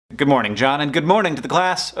Good morning, John, and good morning to the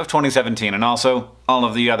class of 2017, and also all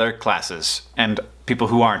of the other classes, and people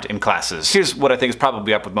who aren't in classes. Here's what I think is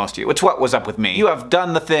probably up with most of you. It's what was up with me. You have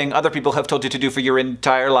done the thing other people have told you to do for your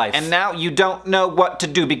entire life, and now you don't know what to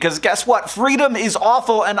do, because guess what? Freedom is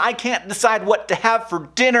awful, and I can't decide what to have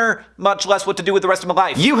for dinner, much less what to do with the rest of my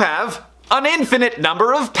life. You have an infinite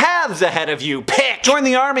number of paths ahead of you. Pick! Join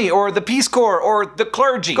the army, or the Peace Corps, or the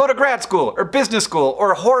clergy. Go to grad school, or business school,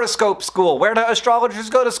 or horoscope school. Where do astrologers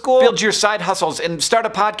go to school? Build your side hustles, and start a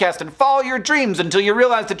podcast, and follow your dreams until you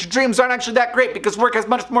realize that your dreams aren't actually that great, because work has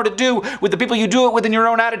much more to do with the people you do it with and your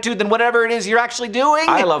own attitude than whatever it is you're actually doing.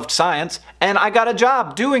 I loved science, and I got a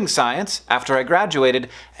job doing science after I graduated,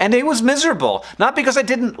 and it was miserable. Not because I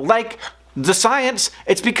didn't like the science,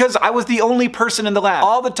 it's because I was the only person in the lab.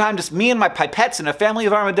 All the time, just me and my pipettes and a family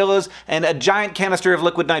of armadillos and a giant canister of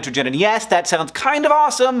liquid nitrogen. And yes, that sounds kind of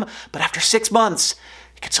awesome, but after 6 months,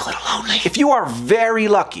 it gets a little lonely. If you are very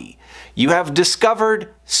lucky, you have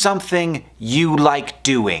discovered something you like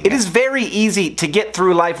doing. It is very easy to get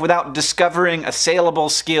through life without discovering a saleable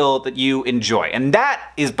skill that you enjoy. And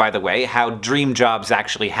that is, by the way, how dream jobs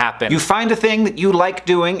actually happen. You find a thing that you like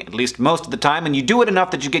doing, at least most of the time, and you do it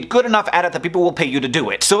enough that you get good enough at it that people will pay you to do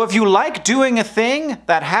it. So if you like doing a thing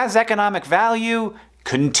that has economic value,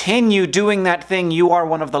 continue doing that thing. You are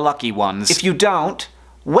one of the lucky ones. If you don't,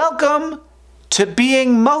 welcome to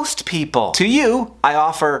being most people. To you, I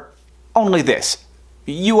offer only this.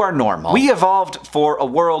 You are normal. We evolved for a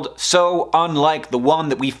world so unlike the one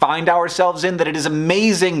that we find ourselves in that it is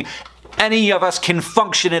amazing any of us can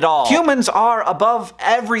function at all. Humans are, above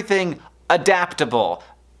everything, adaptable.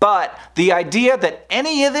 But the idea that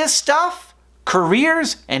any of this stuff,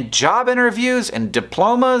 careers and job interviews and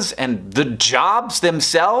diplomas and the jobs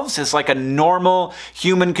themselves, is like a normal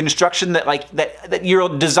human construction that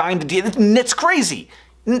you're designed to do, it's crazy.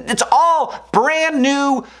 It's all brand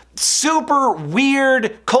new, super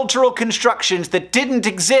weird cultural constructions that didn't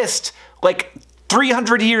exist like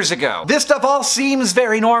 300 years ago. This stuff all seems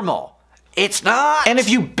very normal. It's not. And if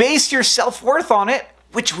you base your self-worth on it,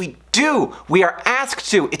 which we do, we are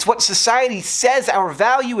asked to, it's what society says our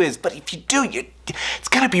value is, but if you do, it's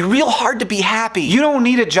gonna be real hard to be happy. You don't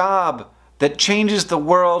need a job that changes the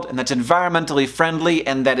world and that's environmentally friendly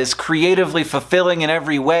and that is creatively fulfilling in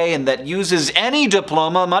every way and that uses any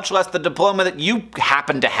diploma, much less the diploma that you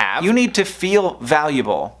happen to have. You need to feel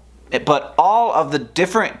valuable. But all of the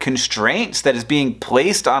different constraints that is being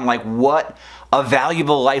placed on like what a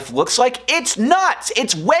valuable life looks like, it's nuts.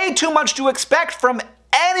 It's way too much to expect from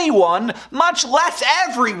anyone, much less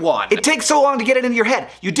everyone. It takes so long to get it into your head.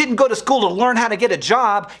 You didn't go to school to learn how to get a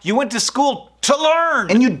job. You went to school to learn.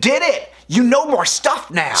 And you did it. You know more stuff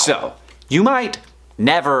now. So, you might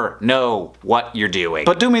never know what you're doing.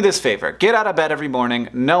 But do me this favor. Get out of bed every morning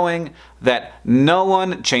knowing that no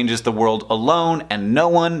one changes the world alone and no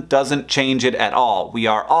one doesn't change it at all. We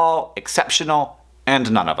are all exceptional and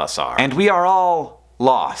none of us are. And we are all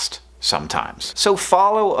lost sometimes. So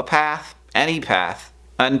follow a path, any path,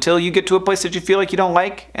 until you get to a place that you feel like you don't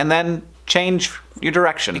like, and then change your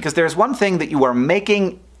direction. Because there's one thing that you are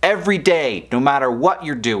making every day, no matter what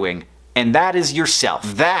you're doing, and that is yourself.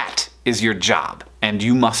 That is your job, and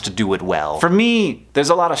you must do it well. For me, there's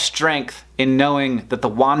a lot of strength in knowing that the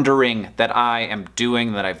wandering that I am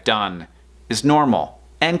doing, that I've done, is normal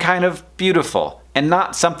and kind of beautiful, and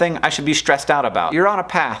not something I should be stressed out about. You're on a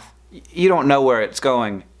path. You don't know where it's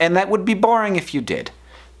going, and that would be boring if you did.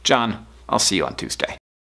 John, I'll see you on Tuesday.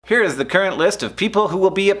 Here is the current list of people who will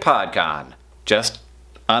be at PodCon. Just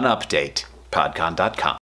an update. PodCon.com.